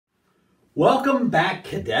Welcome back,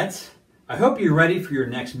 cadets. I hope you're ready for your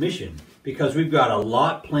next mission because we've got a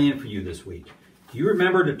lot planned for you this week. Do you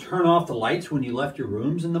remember to turn off the lights when you left your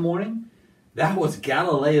rooms in the morning? That was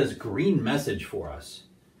Galileo's green message for us.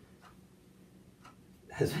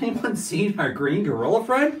 Has anyone seen our green gorilla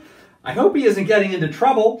friend? I hope he isn't getting into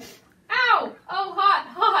trouble. Ow! Oh,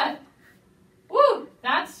 hot! Woo!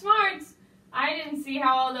 That's smart! I didn't see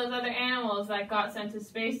how all those other animals that got sent to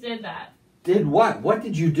space did that. Did what? What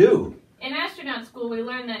did you do? In astronaut school, we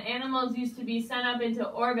learned that animals used to be sent up into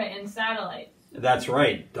orbit in satellites. That's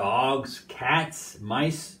right. Dogs, cats,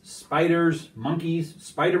 mice, spiders, monkeys,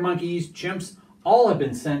 spider monkeys, chimps, all have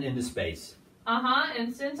been sent into space.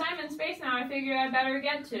 And since I'm in space now, I figured I'd better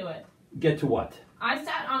get to it. Get to what? I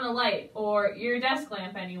sat on a light, or your desk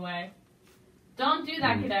lamp anyway. Don't do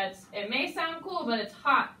that, cadets. It may sound cool, but it's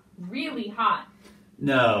hot. Really hot.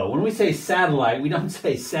 No, when we say satellite, we don't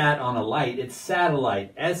say sat on a light. It's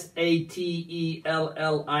satellite. S-A-T-E-L-L-I-T-E.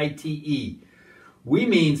 We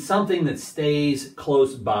mean something that stays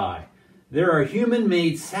close by. There are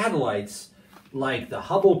human-made satellites like the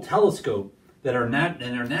Hubble telescope that are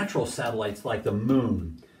natural satellites like the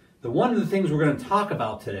moon. One of the things we're going to talk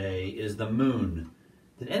about today is the moon.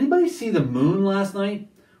 Did anybody see the moon last night?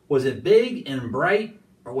 Was it big and bright,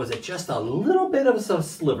 or was it just a little bit of a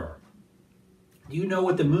sliver? Do you know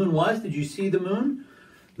what the moon was? Did you see the moon?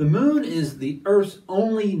 The moon is the Earth's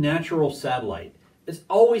only natural satellite. It's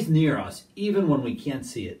always near us, even when we can't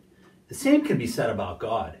see it. The same can be said about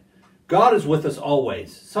God. God is with us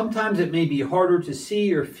always. Sometimes it may be harder to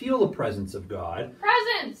see or feel the presence of God.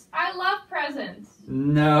 Presents! I love presents.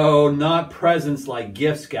 No, not presents like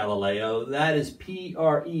gifts, Galileo. That is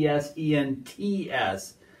P-R-E-S-E-N-T-S.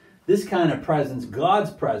 This kind of presence,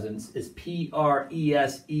 God's presence, is P-R-E-S-E-N-C-E,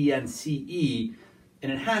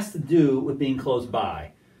 and it has to do with being close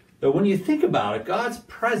by. But when you think about it, God's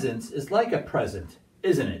presence is like a present,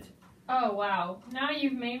 isn't it? Oh, wow. Now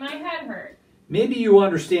you've made my head hurt. Maybe you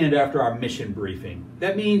understand after our mission briefing.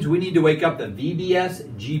 That means we need to wake up the VBS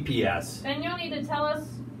GPS. Then you'll need to tell us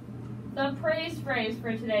the praise phrase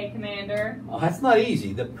for today, Commander. Oh, that's not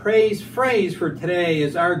easy. The praise phrase for today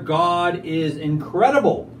is our God is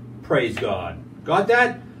incredible. Praise God. Got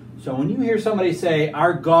that? So when you hear somebody say,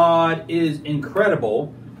 our God is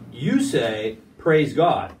incredible, you say, praise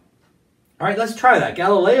God. All right, let's try that.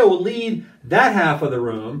 Galileo will lead that half of the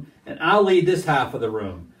room, and I'll lead this half of the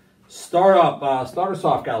room. Start us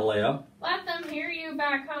off, Galileo. Let them hear you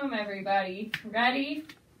back home, everybody. Ready?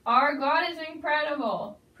 Our God is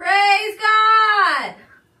incredible. Praise God!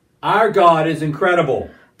 Our God is incredible.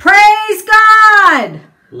 Praise God!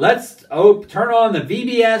 Let's turn on the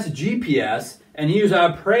VBS GPS and use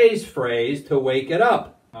our praise phrase to wake it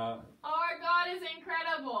up. Our God is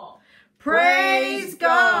incredible. Praise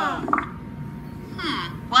God!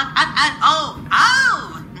 What?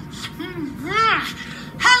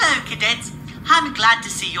 Hello, cadets. I'm glad to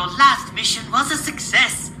see your last mission was a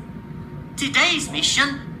success. Today's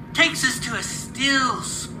mission takes us to a still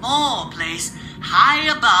small place high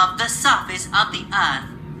above the surface of the Earth.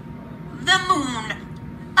 The Moon,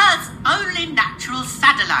 Earth's only natural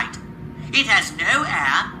satellite. It has no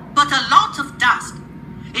air, but a lot of dust.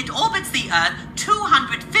 It orbits the Earth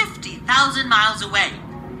 250,000 miles away.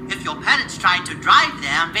 If your parents tried to drive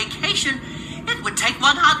there on vacation, it would take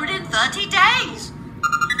 130 days.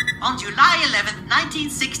 On July 11,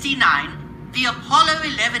 1969, the Apollo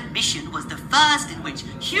 11 mission was the first in which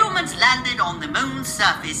humans landed on the moon's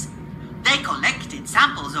surface. They collected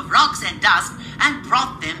samples of rocks and dust and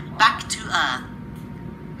brought them back to Earth.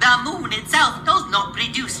 The moon itself does not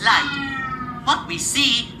produce light. What we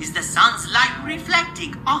see is the sun's light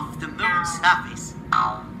reflecting off the moon's surface.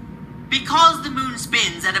 Because the moon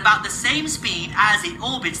spins at about the same speed as it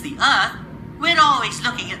orbits the Earth, we're always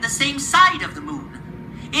looking at the same side of the moon.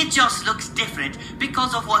 It just looks different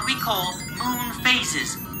because of what we call moon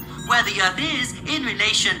phases. Where the Earth is in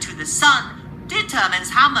relation to the sun determines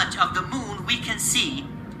how much of the moon we can see.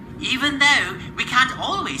 Even though we can't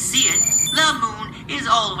always see it, the moon is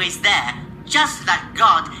always there, just like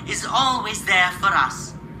God is always there for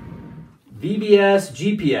us. VBS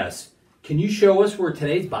GPS, can you show us where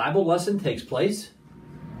today's Bible lesson takes place?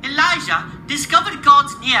 Elijah discovered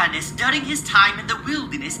God's nearness during his time in the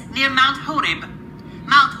wilderness near Mount Horeb.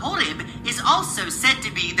 Mount Horeb is also said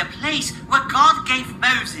to be the place where God gave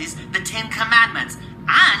Moses the 10 Commandments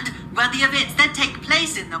and where the events that take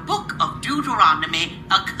place in the book of Deuteronomy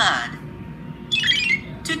occurred.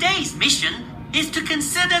 Today's mission is to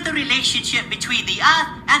consider the relationship between the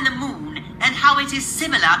Earth and the Moon and how it is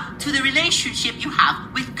similar to the relationship you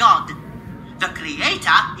have with God. The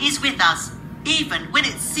Creator is with us, even when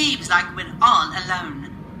it seems like we're all alone.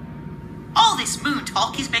 this moon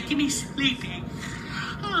talk is making me sleepy.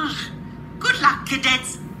 Good luck,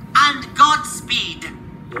 cadets, and Godspeed.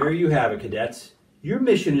 There you have it, cadets. Your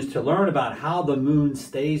mission is to learn about how the moon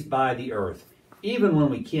stays by the Earth, even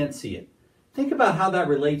when we can't see it. Think about how that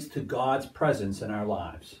relates to God's presence in our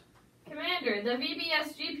lives. Commander, the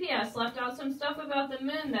VBS GPS left out some stuff about the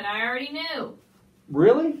moon that I already knew.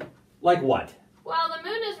 Really? Like what? Well, the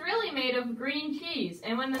moon is really made of green cheese,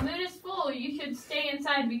 and when the moon is full, you should stay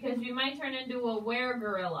inside because you might turn into a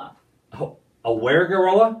were-gorilla. Oh, a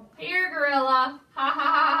were-gorilla? Here, gorilla. Ha ha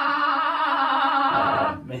ha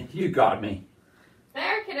ha ha. Man, you got me.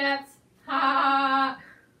 There, cadets. Ha ha ha.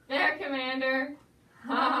 There, Commander.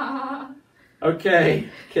 Ha ha ha. Okay,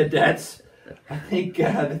 cadets. I think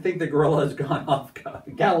the gorilla's gone off.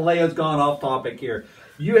 Galileo's gone off topic here.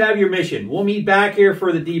 You have your mission. We'll meet back here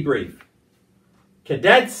for the debrief.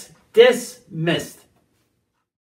 Cadets dismissed.